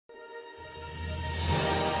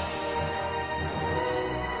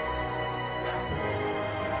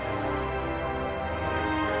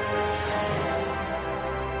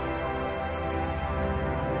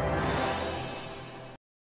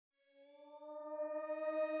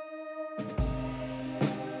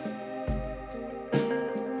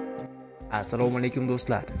Assalomu alaykum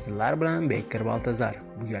do'stlar. Sizlar bilan Bekir Baltazar.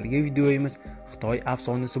 Bu galgi videomiz Xitoy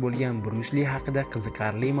afsonasi bo'lgan Brüs Li haqida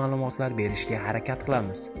qiziqarli ma'lumotlar berishga harakat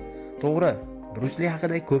qilamiz. To'g'ri, Brüs Li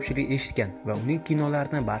haqida ko'pchilik eshitgan va uning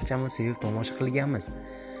kinolarini barchamiz sevib tomosha qilganmiz.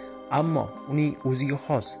 Ammo uning o'ziga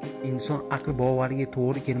xos, inson aql bovariga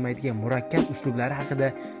to'g'ri kelmaydigan murakkab uslublari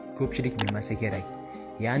haqida ko'pchilik bilmasa kerak.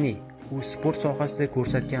 Ya'ni u sport sohasida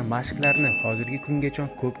ko'rsatgan mashqlarni hozirgi kungacha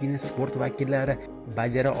ko'pgina sport vakillari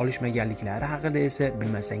bajara olishmaganliklari haqida esa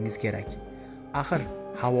bilmasangiz kerak. Axir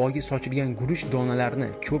havoga sochilgan guruch donalarini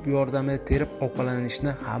cho'p yordamida terib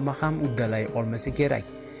ovqatlanishni hamma ham uddalay olmasa kerak.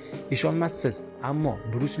 Ishonmassiz, ammo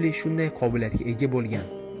Brüs Li shunday qobiliyatga ega bo'lgan.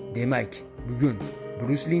 Demak, bugun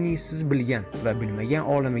Brüs Lining siz bilgan va bilmagan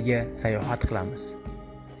olamiga sayohat qilamiz.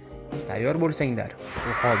 Tayyor bo'lsanglar,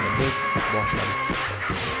 bu holda biz boshladik.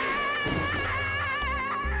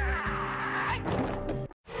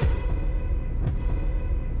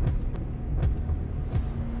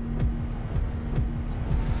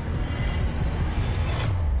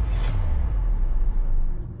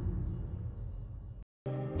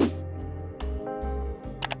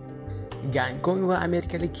 Gonkong va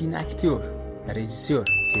amerikalik kinoaktyor, rejissyor,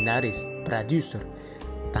 ssenarist, prodyuser,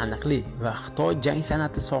 taniqli va Xitoy jang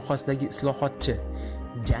san'ati sohasidagi islohotchi,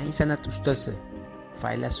 jang san'ati ustasi,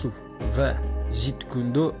 faylasuf va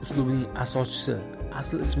jitkundo uslubining asoschisi.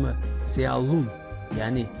 Asl ismi Sealun,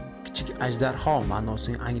 ya'ni kichik ajdarho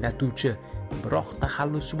ma'nosini anglatuvchi, biroq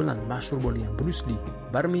taxallusi bilan mashhur bo'lgan Brüs Li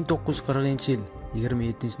 1940-yil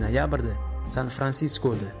 27-noyabrda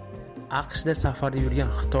San-Fransiskoda AQShda safarda yurgan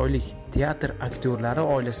xitoylik teatr aktyorlari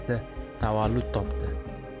oilasida tavallud topdi.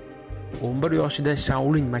 11 yoshida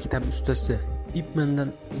Shaolin maktabi ustasi Ip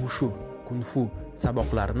Mandan Wushu, Kung Fu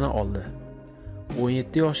saboqlarini oldi.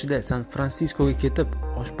 17 yoshida San-Fransiskoga ketib,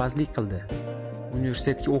 oshpazlik qildi.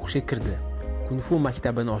 Universitetga o'qishga kirdi. Kung Fu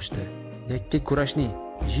maktabini ochdi. Yakka kurashning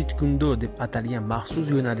jitkundo deb atalgan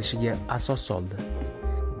maxsus yo'nalishiga asos soldi.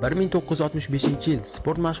 1965-yil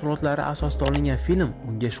sport mashg'ulotlari asosida olingan film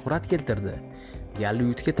unga shuhrat keltirdi.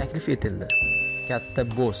 Gollivudga taklif etildi. Katta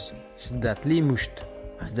boss, shiddatli musht,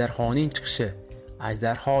 ajdarhoning chiqishi,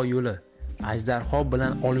 ajdarho yo'li, ajdarho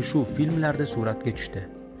bilan olishuv filmlarida suratga tushdi.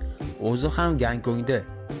 O'zi ham Gonkongda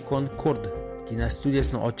Concord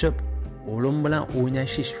kinostudiyasini ochib, o'lim bilan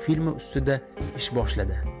o'ynashish filmi ustida ish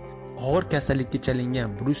boshladi. Og'ir kasallikka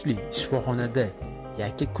chalingan Brüs Li shifoxonada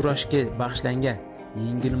yakka kurashga bag'ishlangan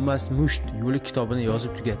yengilmas musht yo'li kitobini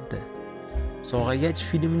yozib tugatdi. Sog'aygach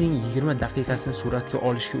filmning 20 daqiqasini suratga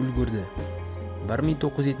olishga ulgurdi.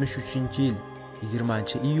 1973-yil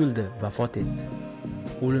 20-iyulda vafot etdi.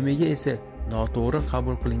 O'limiga esa noto'g'ri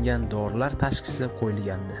qabul qilingan dorilar tashxisi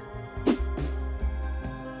qo'yilgandi.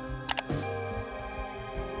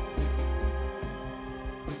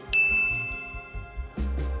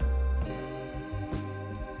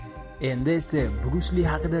 Endi esa Brüs Li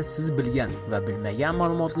haqida siz bilgan va bilmagan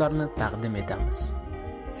ma'lumotlarni taqdim etamiz.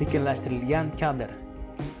 Sekinlashtirilgan kadr.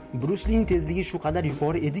 Brüs Lining tezligi shu qadar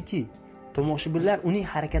yuqori ediki, tomoshabinlar uning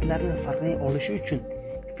harakatlarini farqlay olishi uchun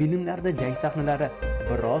filmlarda jang sahnalari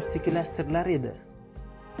biroz sekinlashtirilar edi.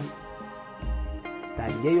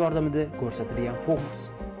 Tanga yordamida ko'rsatilgan fokus.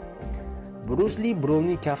 Brüs Li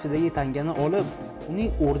birovning kaftidagi tangani olib,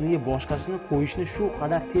 uning o'rniga boshqasini qo'yishni shu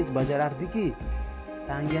qadar tez bajarardiki,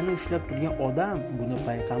 tangani ushlab turgan odam buni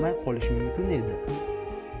payqamay qolishi mumkin edi.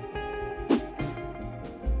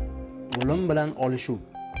 O'lim bilan olishuv.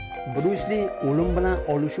 Brüs Li O'lim bilan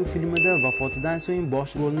olishuv filmida vafotidan so'ng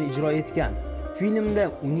bosh rolni ijro etgan. Filmda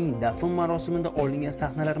uning dafn marosimida olingan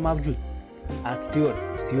sahnalar mavjud. Aktyor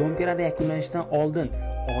syomkalar yakunlanishidan oldin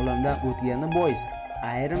olamdan o'tgani bois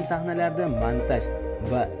ayrim sahnalarda montaj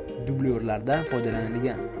va dublyorlardan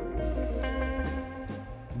foydalanilgan.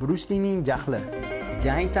 Brüs Lining jahli.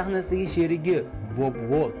 Jang sahnasidagi sherigi Bob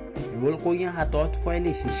Wall yo'l qo'ygan xato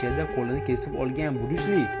tufayli shishada qo'lini kesib olgan Brüs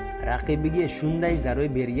Li raqibiga shunday zarba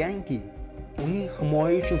berganki, uning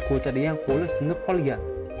himoya uchun ko'tarilgan qo'li sinib qolgan.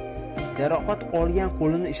 Jarohat olgan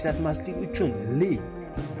qo'lini ishlatmaslik uchun Li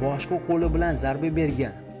boshqa qo'li bilan zarba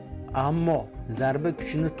bergan, ammo zarba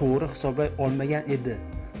kuchini to'g'ri hisoblay olmagan edi.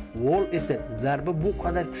 Wall esa zarba bu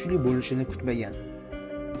qadar kuchli bo'lishini kutmagan.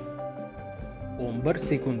 11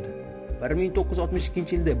 sekund.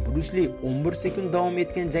 1962-yilda Brüs Li 11 sekund davom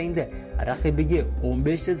etgan jangda raqibiga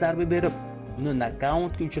 15 ta zarba berib, uni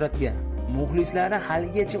nokautga uchratgan. Muxlislari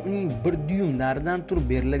haligacha uning 1 dyum naridan turib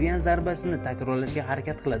beriladigan zarbasini takrorlashga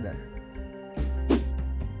harakat qiladi.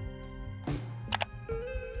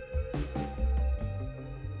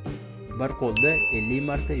 Bir qo'lda 50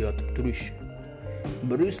 marta yotib turish.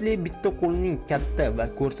 Brüs Li bitta qo'lining katta va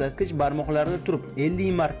ko'rsatkich barmoqlarida turib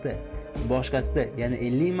 50 marta boshqasida yana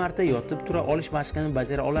 50 marta yotib tura olish mashqini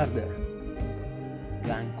bajara olardi.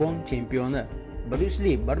 Gonkong chempioni Brüs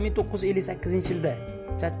Li 1958-yilda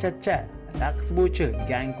cha-cha-cha raqs bo'yicha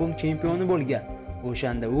Gonkong chempioni bo'lgan.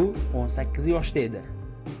 O'shanda u 18 yoshda edi.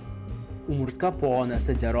 Umurtqa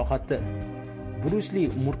pog'onasi jarohati. Brüs Li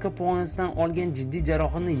umurtqa pog'onasidan olgan jiddiy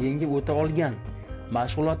jarohatni yengib o'ta olgan.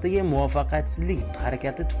 Mashg'ulotdagi muvaffaqiyatsizlik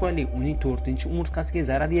harakati tufayli uning 4-umurtqasiga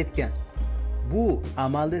zarar yetgan. Bu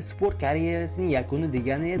amalda sport karyerasining yakuni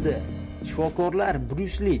degani edi. Shifokorlar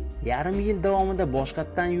Brüs Li yarim yil davomida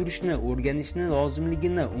boshqatdan yurishni o'rganishni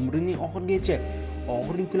lozimligini, umrining oxirigacha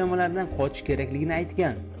og'ir yuklamalardan qochish kerakligini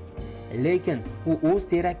aytgan. Lekin u o'z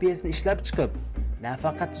terapiyasini ishlab chiqib,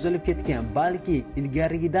 nafaqat tuzalib ketgan, balki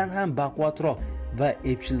ilgarigidan ham baquvvatroq va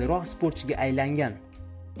epchilroq sportchiga aylangan.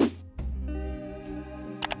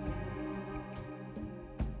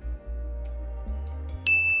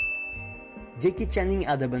 Jeki Channing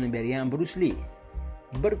adabini bergan Brüs Li.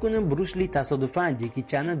 Bir kuni Brüs Li tasodifan Jeki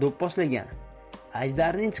Channi do'pposlagan.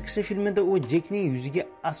 Ajdarning chiqishi filmida u Jekning yuziga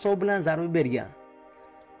aso bilan zarba bergan.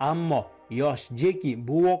 Ammo yosh Jeki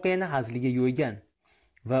bu voqeani hazliga yo'ygan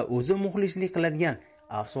va o'zi muxlislik qiladigan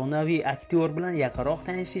afsonaviy aktyor bilan yaqinroq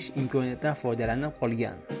tanishish imkoniyatidan foydalanib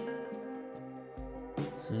qolgan.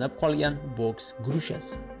 Sinib qolgan boks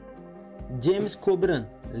grushasi. James Coburn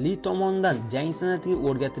Li tomonidan jang san'atiga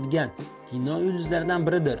o'rgatilgan kino yulduzlaridan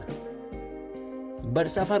biridir. Bir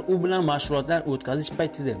safar u bilan mashg'ulotlar o'tkazish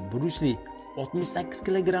paytida Brüs Li 68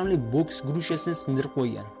 kilogramli boks grushasini sindirib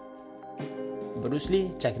qo'ygan. Brüs Li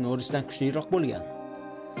Chuck Norrisdan kuchliroq bo'lgan.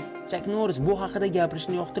 Chuck Norris bu haqida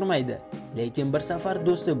gapirishni yoqtirmaydi, lekin bir safar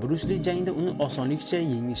do'sti Brüs Li jangda uni osonlikcha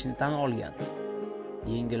yengishini tan olgan.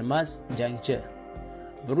 Yengilmas jangchi.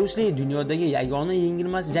 Brüs Li dunyodagi yagona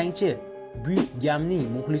yengilmas jangchi. Buyuk Gamning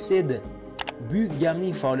muxlisi edi. Buyuk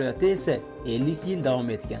Gamning faoliyati esa 50 yil davom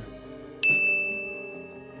etgan.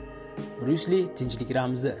 Brüs Li tinchlik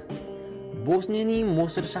ramzi. Bosniyaning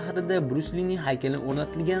Mosir shahrida Brüs Lining haykali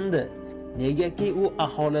o'rnatilgandi. Negaki u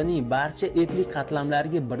aholining barcha etnik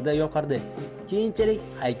qatlamlariga birday yoqardi. Keyinchalik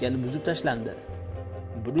haykal buzib tashlandi.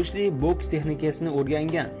 Brüs Li boks texnikasini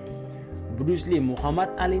o'rgangan. Brüs Li Muhammad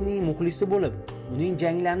Alining muxlisi bo'lib, uning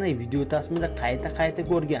janglarini video tasmada qayta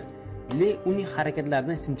ko'rgan. Li uning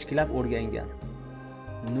harakatlarini sinchiklab o'rgangan.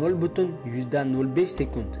 0.05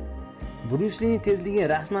 sekund. Brüs Lining tezligi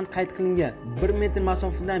rasman qayd qilingan. 1 metr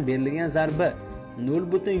masofadan berilgan zarba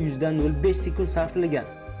 0.05 sekund sarflagan.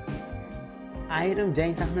 Ayrim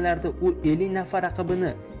jang sahnalarida u 50 nafar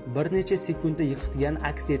raqibini bir necha sekundda yiqitgani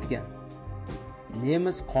aks etgan.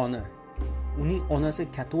 Nemis qoni. Uning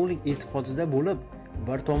onasi katolik e'tiqodida bo'lib,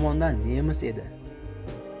 bir tomondan nemis edi.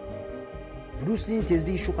 Brüs Lining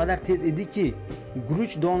tezligi shu qadar tez ediki,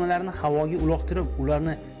 guruch donalarini havoga uloqtirib,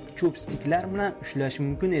 ularni chopstiklar bilan ushlash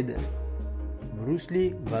mumkin edi. Brüs Li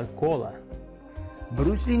va kola.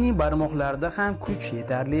 Brüs Lining barmoqlarida ham kuch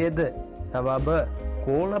yetarli edi. Sababi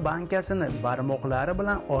kola bankasini barmoqlari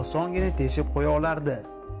bilan osongina teshib qo'ya olardi.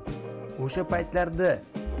 O'sha paytlarda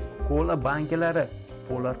kola bankalari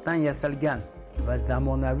po'latdan yasalgan va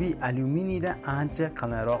zamonaviy alyuminiydan ancha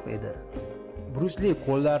qalinroq edi. Brüs Li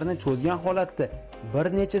qo'llarini cho'zgan holatda bir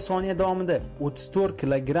necha soniya davomida 34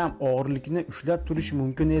 kilogramm og'irlikni ushlab turish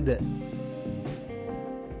mumkin edi.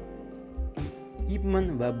 Ip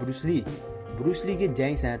Man va Brüs Li. Brüs Liga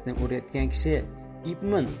jang san'atini o'rgatgan kishi Ip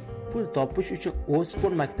Man pul topish uchun o'z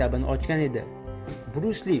sport maktabini ochgan edi.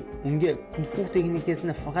 Brüs Li unga kung fu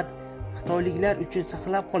texnikasini faqat xitoyliklar uchun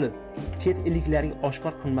saqlab qolib, chet elliklarga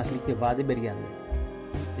oshkor qilmaslikka va'da bergandi.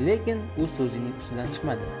 Lekin u so'zining ustidan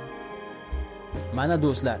chiqmadi. Mana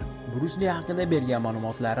do'stlar, Brüs Li haqida bergan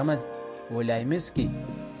ma'lumotlarimiz o'ylaymizki,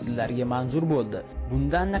 sizlarga manzur bo'ldi.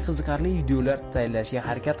 Bundan-da qiziqarli videolar tayyorlashga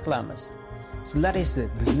harakat qilamiz. Sizlar esa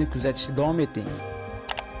bizni kuzatishda davom eting.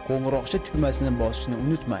 Qo'ng'iroqcha tugmasini bosishni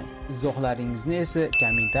unutmang. Izohlaringizni esa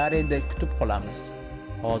kommentariyada kutib qolamiz.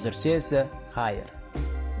 Hozircha esa xayr.